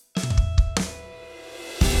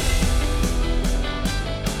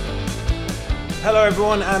Hello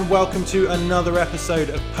everyone and welcome to another episode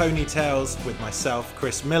of PonyTales with myself,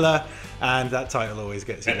 Chris Miller, and that title always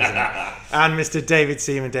gets you, doesn't it? And Mr. David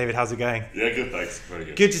Seaman. David, how's it going? Yeah, good, thanks. Very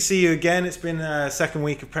good. Good to see you again. It's been a second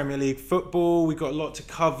week of Premier League football. We've got a lot to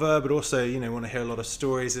cover, but also, want to hear a lot of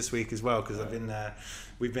stories this week as well, because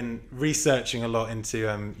we've been researching a lot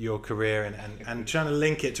into your career and trying to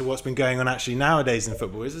link it to what's been going on actually nowadays in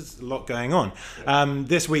football. There's a lot going on.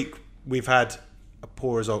 This week we've had a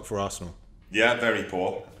poor result for Arsenal. Yeah, very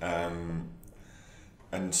poor.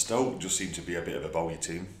 And Stoke just seemed to be a bit of a bogey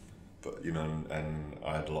team. But, and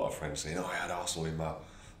I had a lot of friends saying, I had Arsenal in my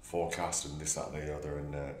forecast and this, that and the other.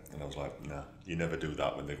 And I was like, nah, you never do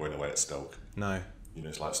that when they're going away at Stoke. No.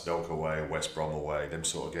 It's like Stoke away, West Brom away, them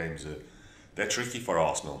sort of games, they're tricky for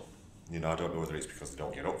Arsenal. I don't know whether it's because they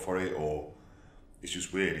don't get up for it or it's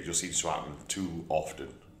just weird. It just seems to happen too often.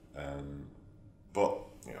 But,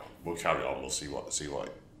 we'll carry on. We'll see what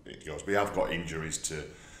it goes. We have got injuries to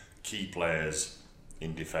key players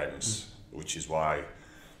in defence, which is why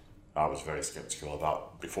I was very sceptical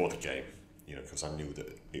about before the game, because I knew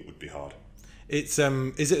that it would be hard. It's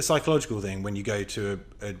is it a psychological thing when you go to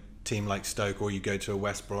a team like Stoke or you go to a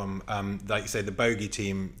West Brom, like you say, the bogey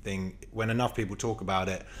team thing, when enough people talk about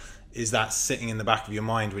it, is that sitting in the back of your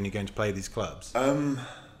mind when you're going to play these clubs?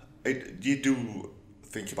 You do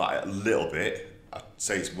think about it a little bit. I'd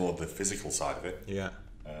say it's more the physical side of it. Yeah.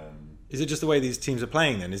 Is it just the way these teams are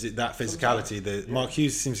playing then? Is it that physicality? Mark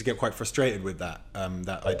Hughes seems to get quite frustrated with that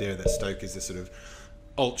that idea that Stoke is this sort of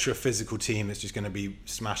ultra physical team that's just going to be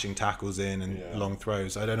smashing tackles in and long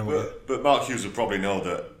throws. I don't know but Mark Hughes would probably know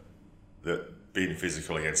that being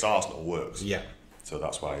physical against Arsenal works. Yeah. So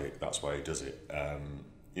that's why he does it.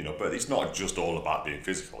 But it's not just all about being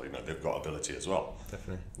physical. They've got ability as well.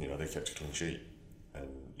 Definitely. They kept a clean sheet, and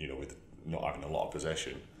with not having a lot of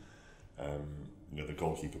possession. The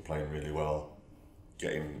goalkeeper playing really well,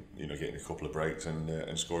 getting a couple of breaks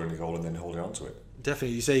and scoring a goal and then holding on to it.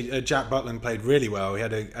 Definitely, you say Jack Butland played really well. He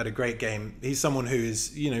had a great game. He's someone who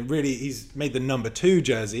is really, he's made the number 2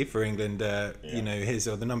 jersey for England.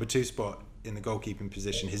 The number 2 spot in the goalkeeping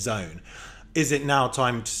position his own. Is it now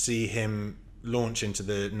time to see him launch into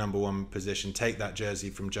the number 1 position, take that jersey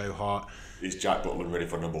from Joe Hart? Is Jack Butland ready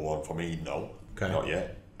for number 1? For me, no, not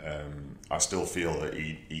yet. I still feel that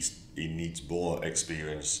he needs more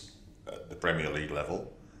experience at the Premier League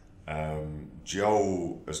level.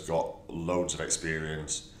 Joe has got loads of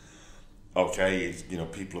experience. Okay,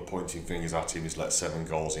 people are pointing fingers at him. He's let 7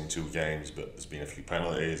 goals in 2 games, but there's been a few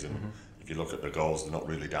penalties, and if you look at the goals, they're not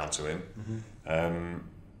really down to him.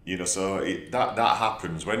 So that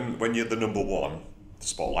happens when you're the number 1. The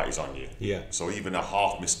spotlight is on you. Yeah. So even a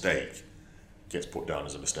half mistake gets put down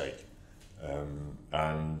as a mistake.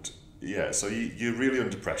 So you're really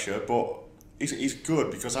under pressure, but it's good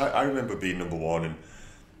because I remember being number 1 and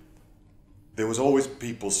there was always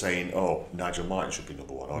people saying, Nigel Martin should be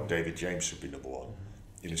number 1 or David James should be number 1.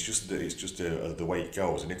 It's just the way it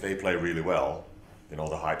goes, and if they play really well, then all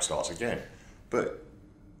the hype starts again. But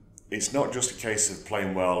it's not just a case of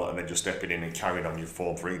playing well and then just stepping in and carrying on your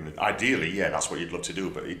form for England. Ideally, that's what you'd love to do,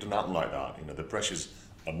 but it doesn't happen like that. The pressures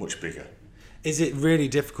are much bigger. Is it really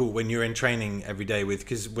difficult when you're in training every day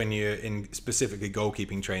because when you're in specifically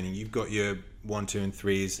goalkeeping training, you've got your 1, 2 and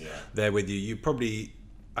 3s there with you. You probably,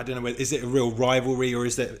 I don't know, is it a real rivalry or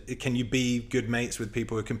can you be good mates with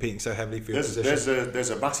people who are competing so heavily for your position?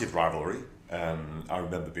 There's a massive rivalry. I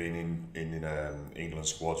remember being in England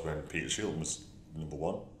squads when Peter Shilton was number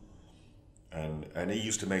 1. And he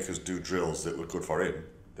used to make us do drills that were good for him,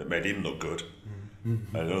 that made him look good.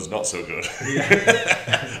 And it was not so good.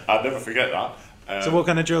 I'll never forget that. So what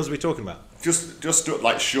kind of drills are we talking about? Just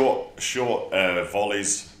like short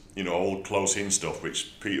volleys, old close-in stuff,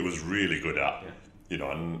 which Peter was really good at.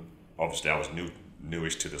 And obviously I was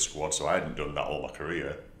newish to the squad, so I hadn't done that all my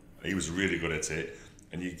career. He was really good at it,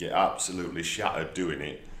 and you get absolutely shattered doing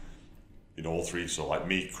it. All 3, so like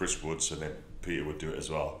me, Chris Woods, and then Peter would do it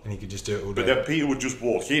as well. And he could just do it all day. But then Peter would just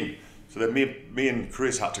walk in. So then me and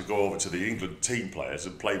Chris had to go over to the England team players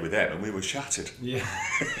and play with them, and we were shattered. Yeah.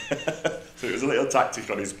 So it was a little tactic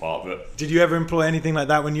on his part. But did you ever employ anything like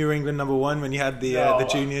that when you were England number 1, when you had the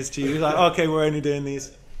juniors to you? Like, okay, we're only doing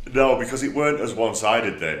these. No, because it weren't as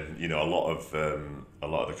one-sided then. A lot of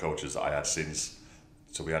the coaches that I had since.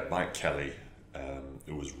 So we had Mike Kelly,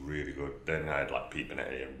 who was really good. Then I had like Pete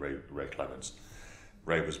Benetti and Ray Clements.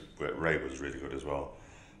 Ray was really good as well.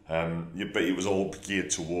 But it was all geared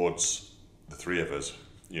towards the 3 of us,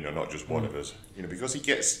 not just one of us. Because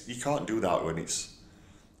you can't do that when it's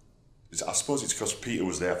I suppose it's because Peter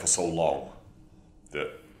was there for so long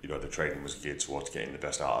that the training was geared towards getting the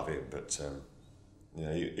best out of him. But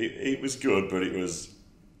Yeah, it was good, but it was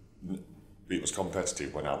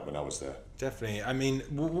competitive when I was there. Definitely. I mean,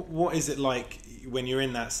 what is it like when you're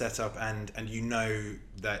in that setup and you know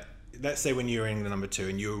that, let's say when you were in the number 2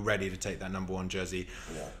 and you were ready to take that number 1 jersey,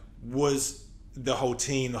 was the whole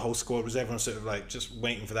team, the whole squad, was everyone sort of like just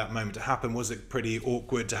waiting for that moment to happen? Was it pretty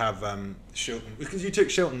awkward to have Shilton? Because you took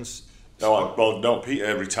Shilton's... No,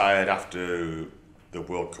 Peter retired after the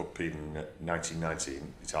World Cup in 1990,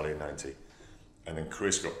 Italian 90. And then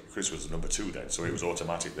Chris was number 2 then, so it was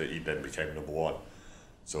automatic that he then became number 1.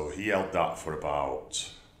 So he held that for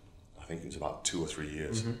about, I think it was about 2 or 3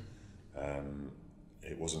 years.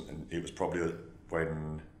 It was probably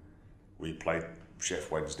when we played Sheff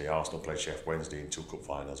Wednesday. Arsenal played Sheff Wednesday in 2 cup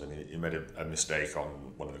finals, and he made a mistake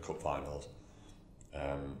on one of the cup finals,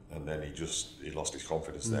 and then he lost his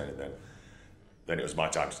confidence then, and then it was my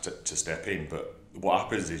time to step in. But what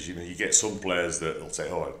happens is, you get some players that will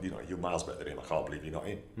say, "Oh, you're miles better than him. I can't believe you're not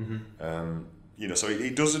in." So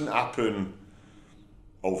it doesn't happen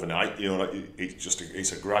overnight.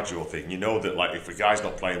 It's a gradual thing. You know that, like, if a guy's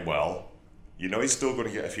not playing well, he's still going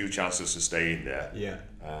to get a few chances to stay in there. Yeah.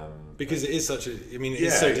 Because it is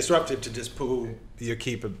it's so disruptive to just pull your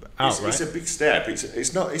keeper out, right? It's a big step.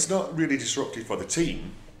 It's not really disruptive for the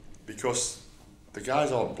team, because the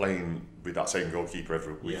guys aren't playing with that same goalkeeper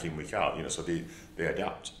every week in, week out, so they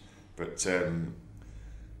adapt. But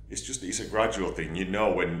it's a gradual thing.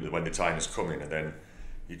 When the time is coming, and then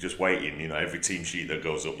you're just waiting. Every team sheet that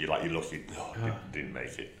goes up, you're looking. Didn't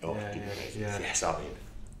make it. Didn't make it. Yes,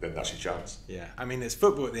 then that's your chance. Yeah, I mean, it's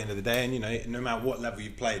football at the end of the day, and no matter what level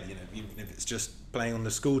you've played, even if it's just playing on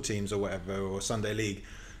the school teams or whatever, or Sunday league,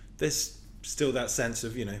 there's still that sense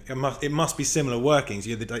of, it must be similar workings.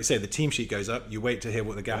 Like you say, the team sheet goes up, you wait to hear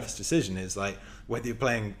what the gaffer's decision is. Like, whether you're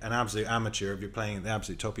playing an absolute amateur, or if you're playing at the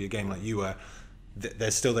absolute top of your game like you were,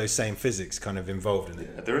 there's still those same physics kind of involved in it.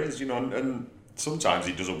 Yeah, there is, and sometimes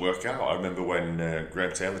it doesn't work out. I remember when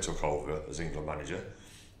Graham Taylor took over as England manager,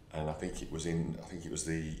 and I think it was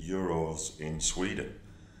the Euros in Sweden.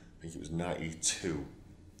 I think it was 92.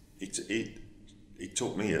 It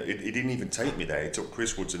took me. It didn't even take me there. It took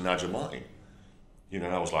Chris Woods and Nigel Martin. And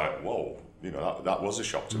I was like, whoa. That was a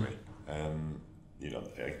shock to me.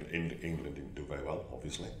 England didn't do very well,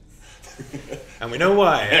 obviously, and we know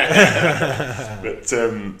why. But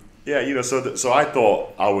so I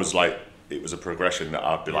thought I was like, it was a progression that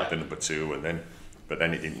I'd be like the number 2, but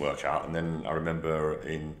then it didn't work out. And then I remember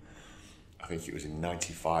I think it was in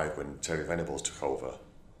 95 when Terry Venables took over,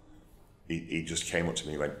 he just came up to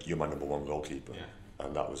me and went, "You're my number 1 goalkeeper."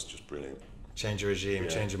 And that was just brilliant. Change your regime,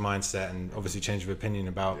 change your mindset, and obviously change your opinion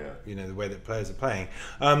about the way that players are playing.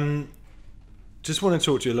 Just want to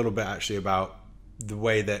talk to you a little bit actually about the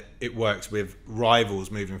way that it works with rivals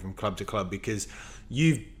moving from club to club, because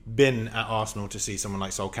you've been at Arsenal to see someone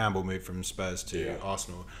like Sol Campbell move from Spurs to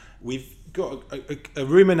Arsenal. We've got a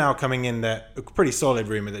rumour now coming in, a pretty solid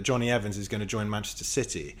rumour, that Johnny Evans is going to join Manchester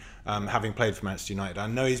City, having played for Manchester United. I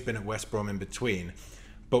know he's been at West Brom in between,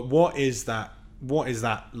 but what is that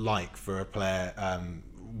like for a player?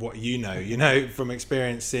 What from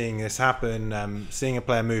experience, seeing this happen, seeing a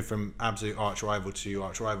player move from absolute arch rival to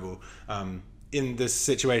arch rival, in this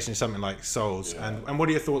situation, something like Sol's, and what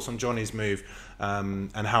are your thoughts on Johnny's move,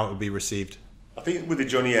 and how it will be received? I think with the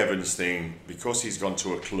Johnny Evans thing, because he's gone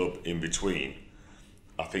to a club in between,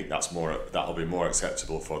 I think that'll be more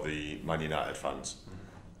acceptable for the Man United fans,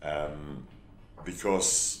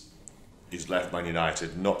 because he's left Man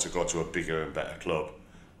United not to go to a bigger and better club.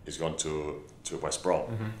 He's gone to West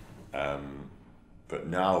Brom, but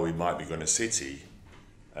now he might be going to City.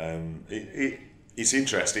 It's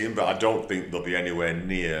interesting, but I don't think they'll be anywhere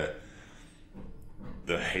near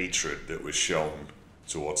the hatred that was shown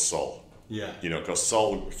towards Sol. Yeah. Because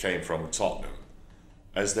Sol came from Tottenham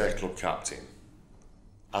as their club captain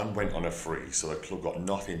and went on a free, so the club got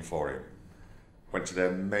nothing for him. Went to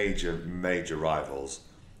their major rivals.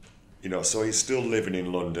 So he's still living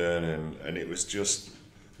in London, and it was just,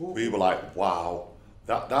 we were like, wow.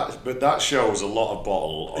 But that shows a lot of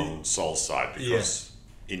bottle on Sol's side, because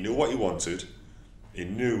he knew what he wanted. He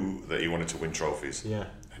knew that he wanted to win trophies. Yeah.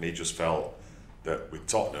 And he just felt that with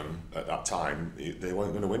Tottenham at that time, they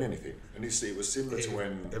weren't going to win anything. And it was similar to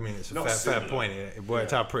when... I mean, it's a fair point. It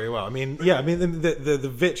worked out pretty well. I mean,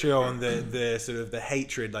 the vitriol and the sort of the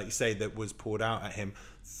hatred, like you say, that was poured out at him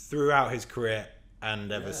throughout his career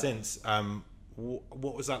and ever since.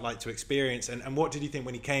 What was that like to experience, and what did you think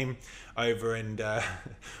when he came over, and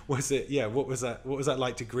what was that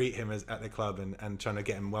like to greet him at the club and trying to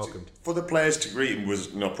get him welcomed? For the players to greet him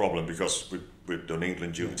was no problem, because we've done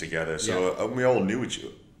England duty together, so and we all knew each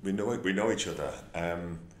other. We know each other.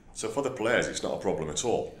 So for the players, it's not a problem at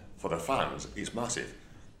all. For the fans, it's massive.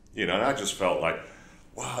 You know, and I just felt like,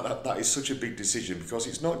 wow, that is such a big decision, because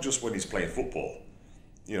it's not just when he's playing football.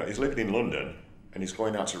 You know, he's living in London and he's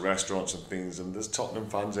going out to restaurants and things, and there's Tottenham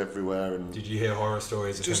fans everywhere. And did you hear horror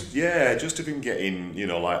stories of him? Just of him getting, you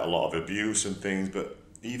know, like a lot of abuse and things. But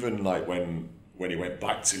even like when he went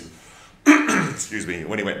back to, excuse me,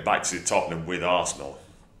 when he went back to Tottenham with Arsenal.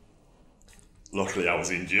 Luckily, I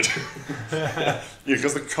was injured.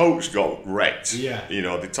 Because the coach got wrecked. Yeah. You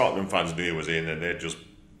know, the Tottenham fans knew he was in, and they just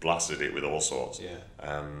blasted it with all sorts.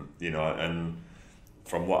 Yeah. You know, and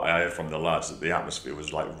from what I heard from the lads, the atmosphere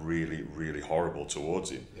was like really, really horrible towards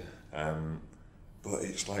him. Yeah. But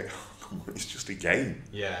it's like, it's just a game.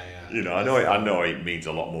 Yeah. You know, I know it means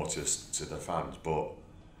a lot more to the fans, but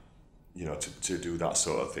you know, to do that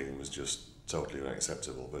sort of thing was just totally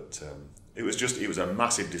unacceptable. But it was a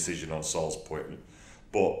massive decision on Sol's point.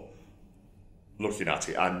 But looking at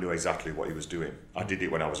it, I knew exactly what he was doing. I did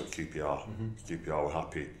it when I was at QPR. Mm-hmm. QPR were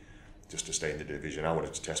happy just to stay in the division. I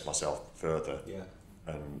wanted to test myself further. Yeah.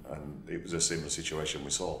 And it was a similar situation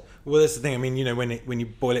with Sol. Well, that's the thing. I mean, you know, when you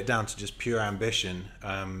boil it down to just pure ambition,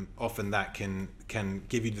 often that can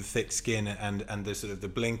give you the thick skin and the sort of the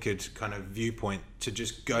blinkered kind of viewpoint to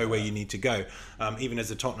just go where you need to go. Even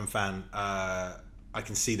as a Tottenham fan, I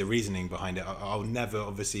can see the reasoning behind it. I'll never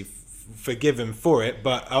obviously forgive him for it,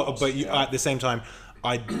 but at the same time,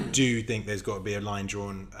 I do think there's got to be a line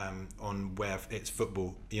drawn on where it's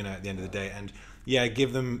football. You know, at the end of the day, and yeah,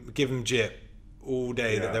 give them jip all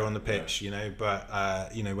day that they're on the pitch, you know,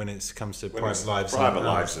 but you know, when it comes to private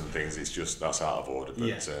lives and things, it's just, that's out of order.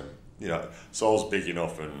 But you know, Sol's big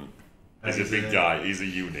enough, and he's a big guy. He's a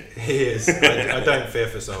unit. He is. I don't fear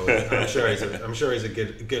for Sol. I'm sure he's a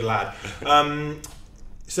good lad.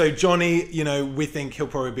 So Johnny, you know, we think he'll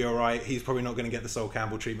probably be all right. He's probably not going to get the Sol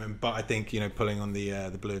Campbell treatment, but I think, you know, pulling on the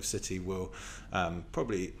Blue of City will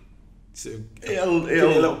probably. It'll give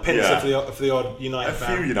a little pinch of the odd United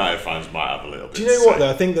fan. A few United fans might have a little bit. Do you know what though?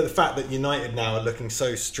 I think that the fact that United now are looking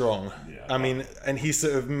so strong. I mean, and he's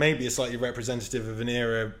sort of maybe a slightly representative of an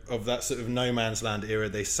era of that sort of no man's land era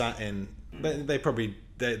they sat in.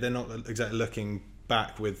 They're not exactly looking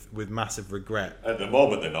back with massive regret. At the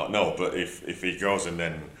moment, they're not. No, but if he goes and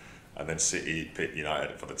then City pick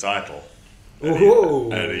United for the title,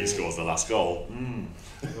 and he scores the last goal.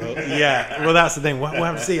 Well, well, that's the thing. We'll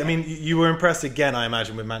have to see. I mean, you were impressed again, I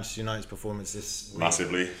imagine, with Manchester United's performance this week.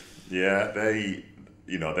 Massively. Yeah, they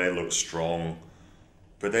look strong.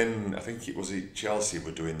 But then I think Chelsea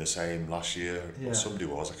were doing the same last year. Yeah. Somebody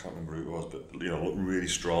was, I can't remember who it was, but looked really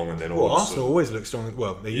strong. And then Arsenal always look strong.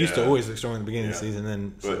 Well, they used to always look strong at the beginning of the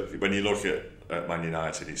season. But when you look at Man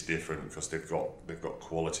United, it's different because they've got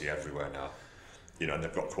quality everywhere now. You know, and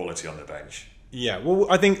they've got quality on the bench. Yeah, well,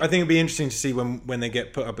 I think it'd be interesting to see when they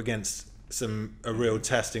get put up against a real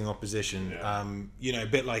testing opposition. Yeah. You know, a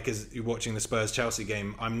bit like as you're watching the Spurs Chelsea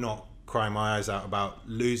game, I'm not crying my eyes out about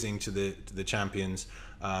losing to the champions.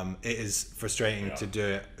 It is frustrating to do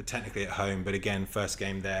it technically at home, but again, first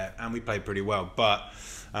game there, and we played pretty well. But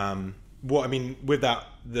with that,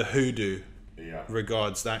 the hoodoo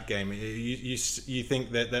regards that game. You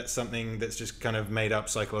think that that's something that's just kind of made up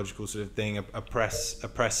psychological sort of thing, a press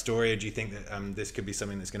story, or do you think that this could be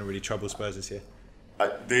something that's going to really trouble Spurs this year?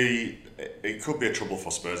 It could be a trouble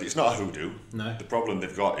for Spurs. It's not a hoodoo. No. The problem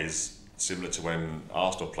they've got is similar to when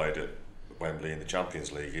Arsenal played at Wembley in the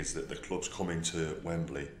Champions League, is that the clubs coming to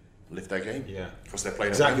Wembley lift their game. Yeah. Because they're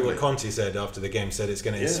playing exactly at Wembley. what Conte said after the game. Said it's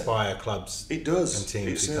going to inspire clubs. It does. And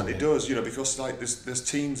teams. It certainly does. You know, because like there's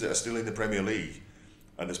teams that are still in the Premier League,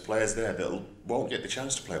 and there's players there that won't get the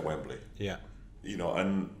chance to play at Wembley. Yeah. You know,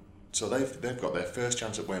 and so they've got their first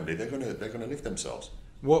chance at Wembley. They're gonna lift themselves.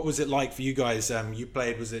 What was it like for you guys? You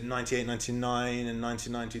played, was it 98, 99 and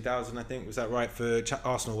 99, 2000, I think? Was that right? For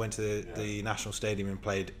Arsenal went to the National Stadium and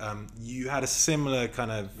played. You had a similar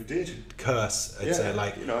kind of curse, I'd say.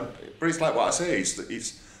 Like, you know, but it's like what I say.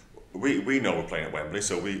 We know we're playing at Wembley,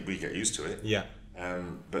 so we get used to it. Yeah.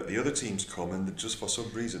 But the other teams come, and just for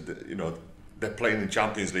some reason, they're playing in the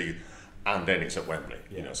Champions League, and then it's at Wembley.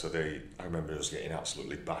 Yeah. You know, so I remember us getting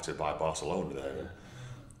absolutely battered by Barcelona there. Yeah.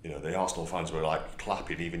 You know, the Arsenal fans were like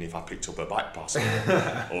clapping even if I picked up a back pass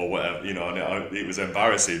or whatever. You know, and it was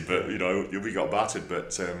embarrassing. But you know, we got battered.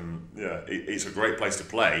 But it's a great place to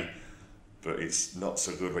play, but it's not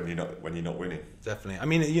so good when you're not winning. Definitely. I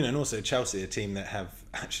mean, you know, and also Chelsea, a team that have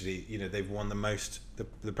actually, you know, they've won the most,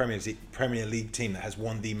 the Premier League team that has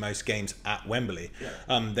won the most games at Wembley.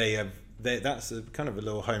 Yeah. That's a kind of a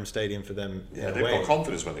little home stadium for them. Yeah, they've got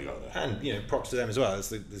confidence when they go there. And, you know, props to them as well.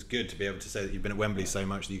 It's good to be able to say that you've been at Wembley so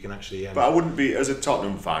much that you can actually... But I wouldn't be, as a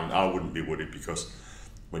Tottenham fan, I wouldn't be worried because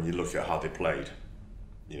when you look at how they played,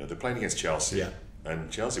 they're playing against Chelsea, Yeah. and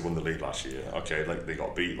Chelsea won the league last year. Okay, like they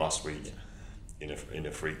got beat last week in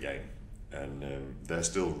a free game, and they're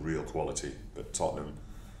still real quality. But Tottenham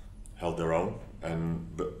held their own,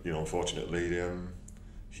 but unfortunately,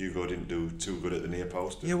 Hugo didn't do too good at the near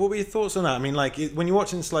post. Yeah, what were your thoughts on that? I mean, like when you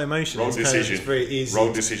watch in slow motion, Wrong decision. It's very easy.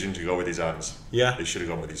 Wrong decision to go with his hands. Yeah, he should have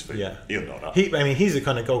gone with his feet. Yeah, he'll know that. He's the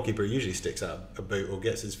kind of goalkeeper who usually sticks out a boot or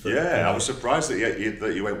gets his foot. Yeah, I was surprised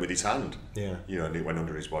that he went with his hand. Yeah, and it went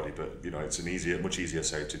under his body. But it's much easier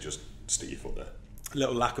save to just stick your foot there. A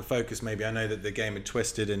little lack of focus, maybe. I know that the game had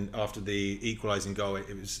twisted, and after the equalising goal,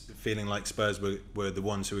 it was feeling like Spurs were the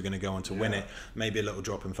ones who were going to go on to win it. Maybe a little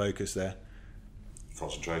drop in focus there.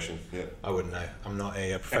 Concentration, yeah. I wouldn't know. I'm not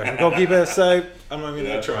a professional goalkeeper, so I'm not going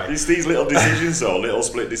to try. It's these little decisions, though, little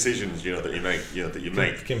split decisions, that you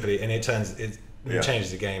make. Completely, and it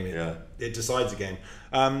changes the game. It decides the game.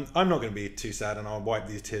 I'm not going to be too sad, and I'll wipe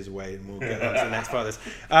these tears away, and we'll get on to the next part of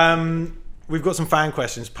this. We've got some fan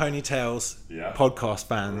questions. PonyTales podcast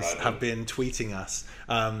fans have been tweeting us,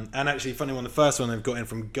 and actually, funny one. The first one they've got in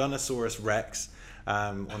from Gunnosaurus Rex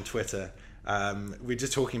on Twitter. We're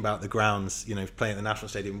just talking about the grounds, playing at the National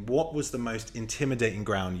Stadium. What was the most intimidating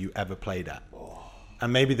ground you ever played at?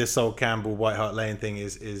 And maybe the Sol Campbell White Hart Lane thing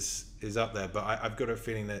is up there, but I've got a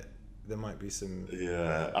feeling that there might be some.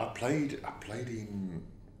 Yeah, I played in.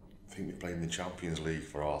 I think we played in the Champions League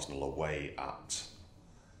for Arsenal away at.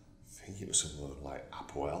 I think it was somewhere like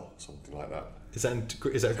Apoel, something like that. Is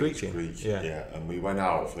that a Greek team? Greek, yeah. And we went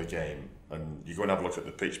out for the game. And you go and have a look at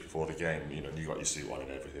the pitch before the game, you got your suit on and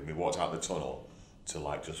everything. We walked out the tunnel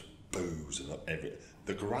to just booze and everything.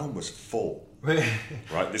 The ground was full.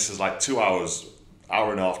 Right? This is like 2 hours,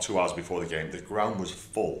 hour and a half, 2 hours before the game. The ground was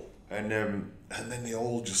full. And then they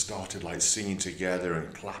all just started singing together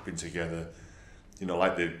and clapping together.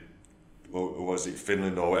 Like was it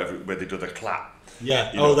Finland or whatever, where they do the clap.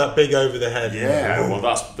 Yeah, that big over the head. Yeah, well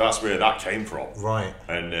that's where that came from. Right.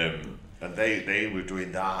 And they were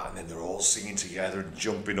doing that, and then they're all singing together and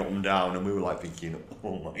jumping up and down, and we were thinking,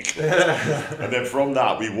 oh my god. And then from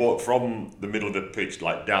that, we walked from the middle of the pitch,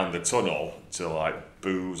 down the tunnel, to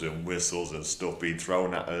boos and whistles and stuff being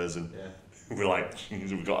thrown at us, and we're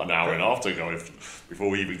we've got an hour and a half to go before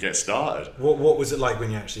we even get started. What was it like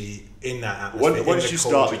when you're actually in that atmosphere? Once you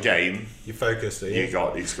start the game, you're focused. it's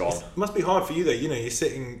gone. It must be hard for you though. You're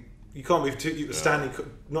sitting. You can't move you're standing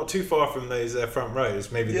not too far from those front rows.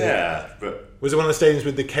 Maybe. But was it one of the stadiums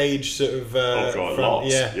with the cage sort of? Oh god, front?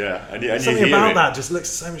 Lots. Yeah. And something about that just looks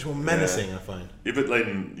so much more menacing. I find. Yeah, but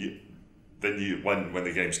then when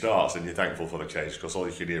the game starts, and you're thankful for the cage because all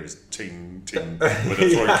you can hear is ting ting when they're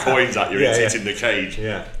throwing coins at you and it's hitting the cage.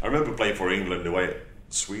 Yeah. I remember playing for England away at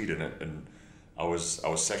Sweden, and I was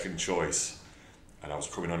second choice, and I was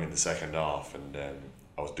coming on in the second half, and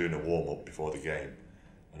I was doing a warm up before the game.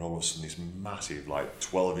 And all of a sudden, this massive,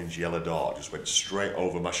 12-inch yellow dart just went straight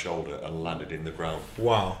over my shoulder and landed in the ground.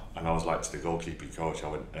 Wow. And I was to the goalkeeping coach, I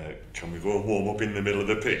went, can we go and warm up in the middle of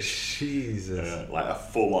the pitch? Jesus. A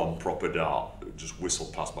full-on proper dart just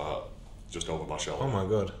whistled past just over my shoulder. Oh my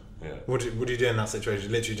god. Yeah. What do you do in that situation?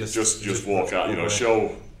 Literally just walk out,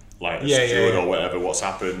 show steward or whatever what's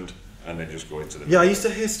happened, and then just go into the. Yeah, I used to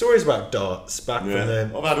hear stories about darts back from the.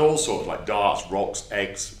 I've had all sorts darts, rocks,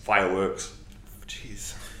 eggs, fireworks.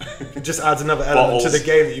 Jeez. It just adds another element to the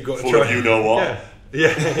game that you've got to try. You know what?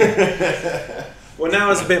 Yeah. Well, now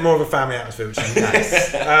it's a bit more of a family atmosphere, which is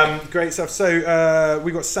nice. Great stuff. So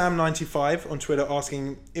we got Sam95 on Twitter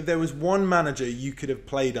asking if there was one manager you could have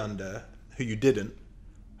played under who you didn't,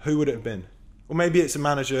 who would it have been? Or maybe it's a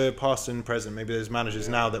manager past and present. Maybe there's managers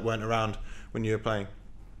now that weren't around when you were playing.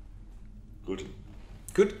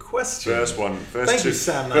 Good question. First Thank you,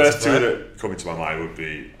 Sam. First two that come into my mind would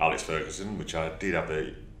be Alex Ferguson, which I did have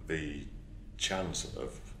the chance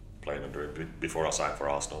of playing under him before I signed for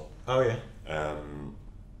Arsenal. Oh yeah.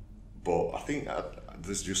 But I think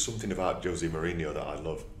there's just something about Jose Mourinho that I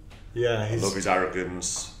love. Yeah, I love his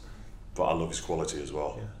arrogance, but I love his quality as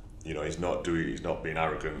well. Yeah. He's not being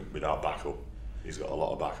arrogant without backup. He's got a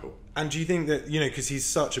lot of backup. And do you think that because he's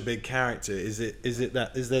such a big character, is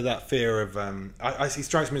there that fear of he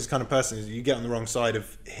strikes me as the kind of person you get on the wrong side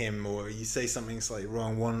of him, or you say something slightly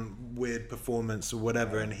wrong, one weird performance or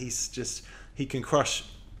whatever, and he can crush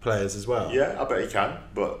players as well. Yeah, I bet he can.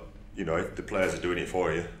 But if the players are doing it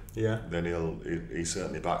for you, then he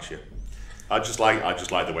certainly backs you. I just like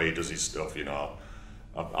the way he does his stuff.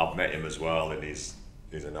 I've met him as well, and he's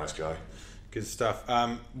a nice guy. Good stuff.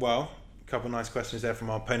 Well. Couple of nice questions there from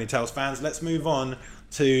our PonyTales fans. Let's move on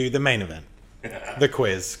to the main event, the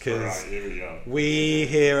quiz, because we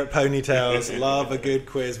here at PonyTales love a good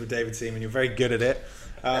quiz with David Seaman. You're very good at it.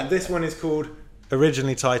 This one is called,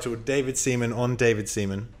 originally titled David Seaman on David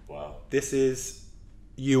Seaman. Wow. This is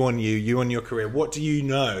you on your career. What do you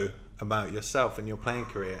know about yourself and your playing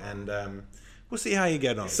career? And we'll see how you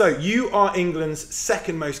get on. So you are England's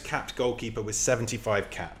second most capped goalkeeper with 75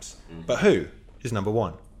 caps. But who is number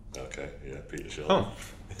one? Okay, yeah, Peter Shilton. Oh,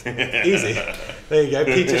 easy. There you go.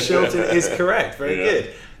 Peter Shilton is correct. Very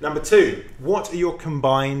good. Number two, what are your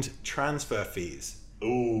combined transfer fees?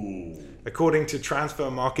 Ooh. According to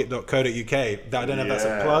transfermarket.co.uk, I don't know if that's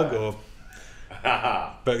a plug or...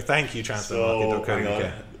 But thank you,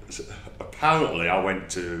 transfermarket.co.uk. So, apparently, I went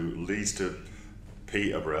to Leeds to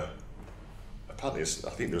Peterborough. Apparently, I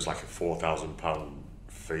think there was like a £4,000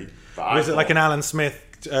 fee. Was it like an Alan Smith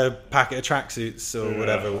packet of tracksuits or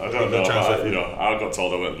whatever? I don't know. I got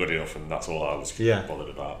told I weren't good enough, and that's all I was bothered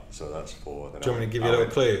about. So that's four. Then do you want me to give you a little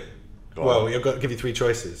clue? Well, I've got to give you three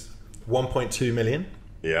choices: 1.2 million,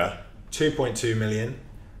 2.2 million,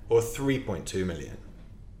 or 3.2 million.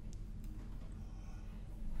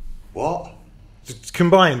 What?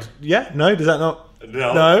 Combined? Yeah? No? Does that not?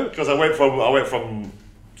 No. Because I went from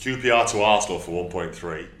QPR to Arsenal for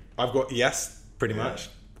 1.3. I've got pretty much.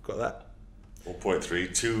 Got that.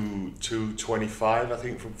 1.3, 225, I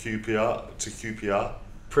think, from QPR to QPR.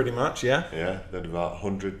 Pretty much, yeah. Yeah, then about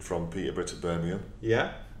 100 from Peterborough to Birmingham.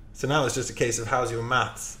 Yeah. So now it's just a case of how's your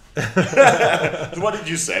maths. What did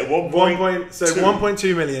you say?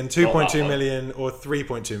 1.2 million, 2.2 million, or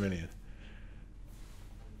 3.2 million.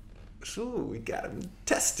 So we got them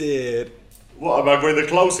tested. What, am I going the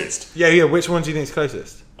closest? Yeah. Which one do you think is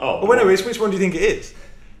closest? Oh, wait, which one do you think it is?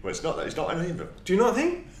 Well, it's not any of them. Do you not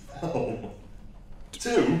think? Oh.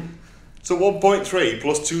 2? So 1.3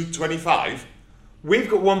 plus 225? We've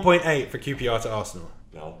got 1.8 for QPR to Arsenal.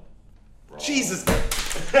 No. Wrong. Jesus.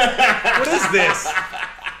 What is this?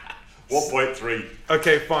 1.3.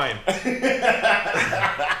 Okay, fine.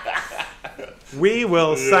 We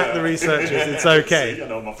will sack the researchers. It's okay. See, I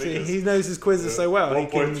know my figures. See, he knows his quizzes so well. He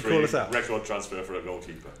can call us out. Record transfer for a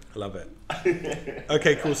goalkeeper. I love it.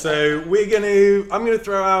 Okay, cool. So I'm gonna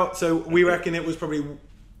throw out. So we reckon it was probably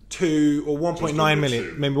 2 or 1.9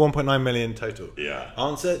 million, maybe 1.9 million total. Yeah.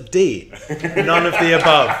 Answer D. None of the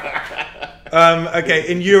above. Okay,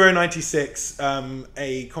 in Euro '96,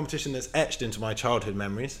 a competition that's etched into my childhood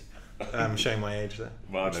memories. Showing my age there.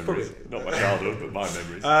 My memories. Not my childhood, but my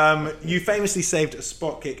memories. You famously saved a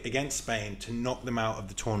spot kick against Spain to knock them out of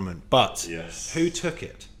the tournament. But who took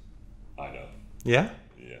it? I know. Yeah?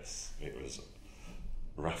 Yes. It was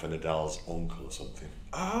Rafa Nadal's uncle or something.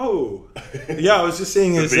 Oh. Yeah, I was just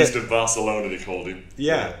seeing the Beast of Barcelona, they called him.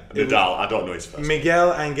 Yeah. Nadal, I don't know his first name.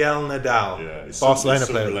 Miguel Angel Nadal. Yeah. Barcelona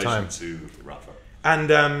player at the time. To Rafa.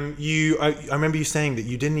 And I remember you saying that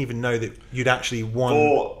you didn't even know that you'd actually won.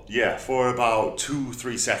 For about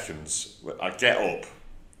 2-3 seconds, I get up,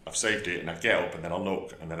 I've saved it, and I get up, and then I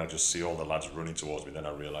look, and then I just see all the lads running towards me. Then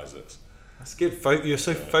I realise that. That's good. You're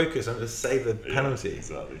so focused on just save the penalty. Yeah,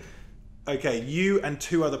 exactly. Okay, you and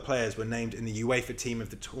 2 other players were named in the UEFA team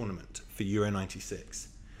of the tournament for Euro '96.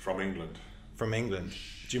 From England. From England.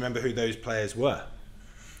 Do you remember who those players were?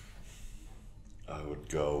 I would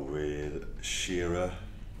go with Shearer.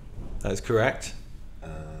 That's correct.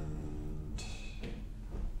 And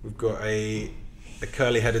we've got a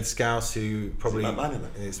curly-headed scouse who probably...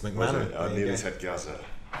 It's McManaman. I nearly said Gaza.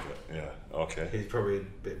 Yeah, okay. He's probably a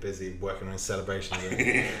bit busy working on his celebrations.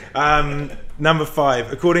 Number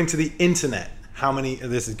 5. According to the internet, how many...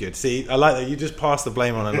 This is good. See, I like that. You just passed the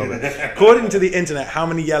blame on a little bit. According to the internet, how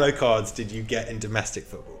many yellow cards did you get in domestic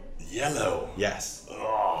football? Yellow? Yes.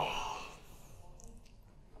 Oh.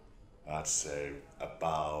 I'd say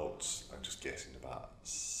about... I'm just guessing about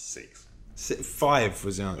 6. 5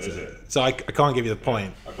 was the answer. So I can't give you the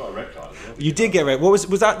point. I got a red card. You did get red. What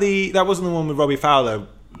was that? That wasn't the one with Robbie Fowler.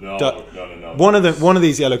 No. One of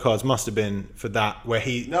these yellow cards must have been for that where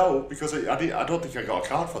he. No, because I don't think I got a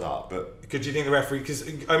card for that. But could you think the referee? Because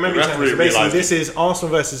I remember you saying, so basically this is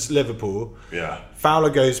Arsenal versus Liverpool. Yeah. Fowler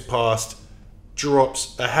goes past,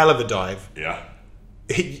 drops a hell of a dive. Yeah.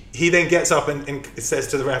 He then gets up and says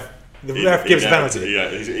to the ref. The ref gives a penalty. Yeah.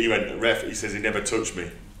 He went. Ref. He says he never touched me.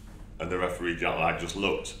 And the referee just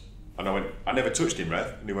looked, and I went, "I never touched him,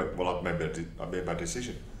 ref." And he went, "Well, I made my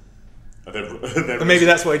decision." And then maybe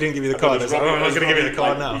that's why he didn't give you the card. I'm not going to give you the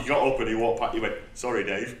card now. He got up and he walked back. He went, "Sorry,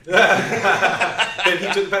 Dave." Then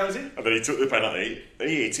he took the penalty. And then he took the penalty.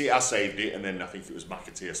 He hit it. I saved it, and then I think it was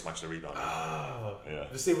McAteer smashed the rebound. Oh, yeah.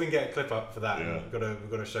 Let's see if we can get a clip up for that. Yeah. We've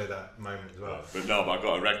got to show that moment as well. But I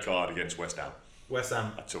got a red card against West Ham. West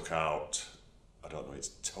Ham. I took out. I don't know. It's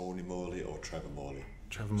Tony Morley or Trevor Morley.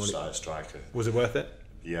 Trevor Morley. Striker. Was it worth it?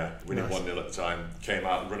 Yeah, we did 1-0 at the time. Came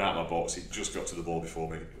out and run out of my box. He just got to the ball before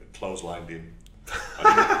me. Clotheslined him.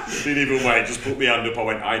 I didn't even wait. Just put my hand up. I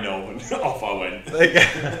went, I know, and off I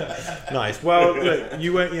went. Nice. Well, look,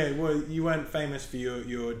 you weren't famous for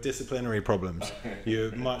your disciplinary problems.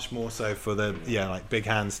 You're much more so for the like big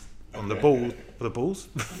hands on the ball. For the balls?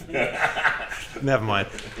 Never mind.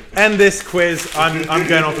 End this quiz. I'm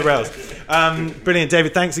going off the rails. Brilliant,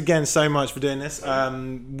 David. Thanks again so much for doing this.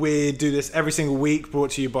 We do this every single week,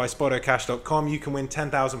 brought to you by spotocash.com. You can win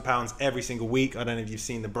 £10,000 every single week. I don't know if you've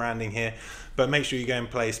seen the branding here, but make sure you go and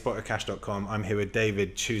play spotocash.com. I'm here with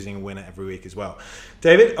David, choosing a winner every week as well.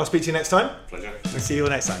 David, I'll speak to you next time. Pleasure. And see you all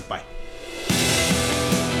next time. Bye.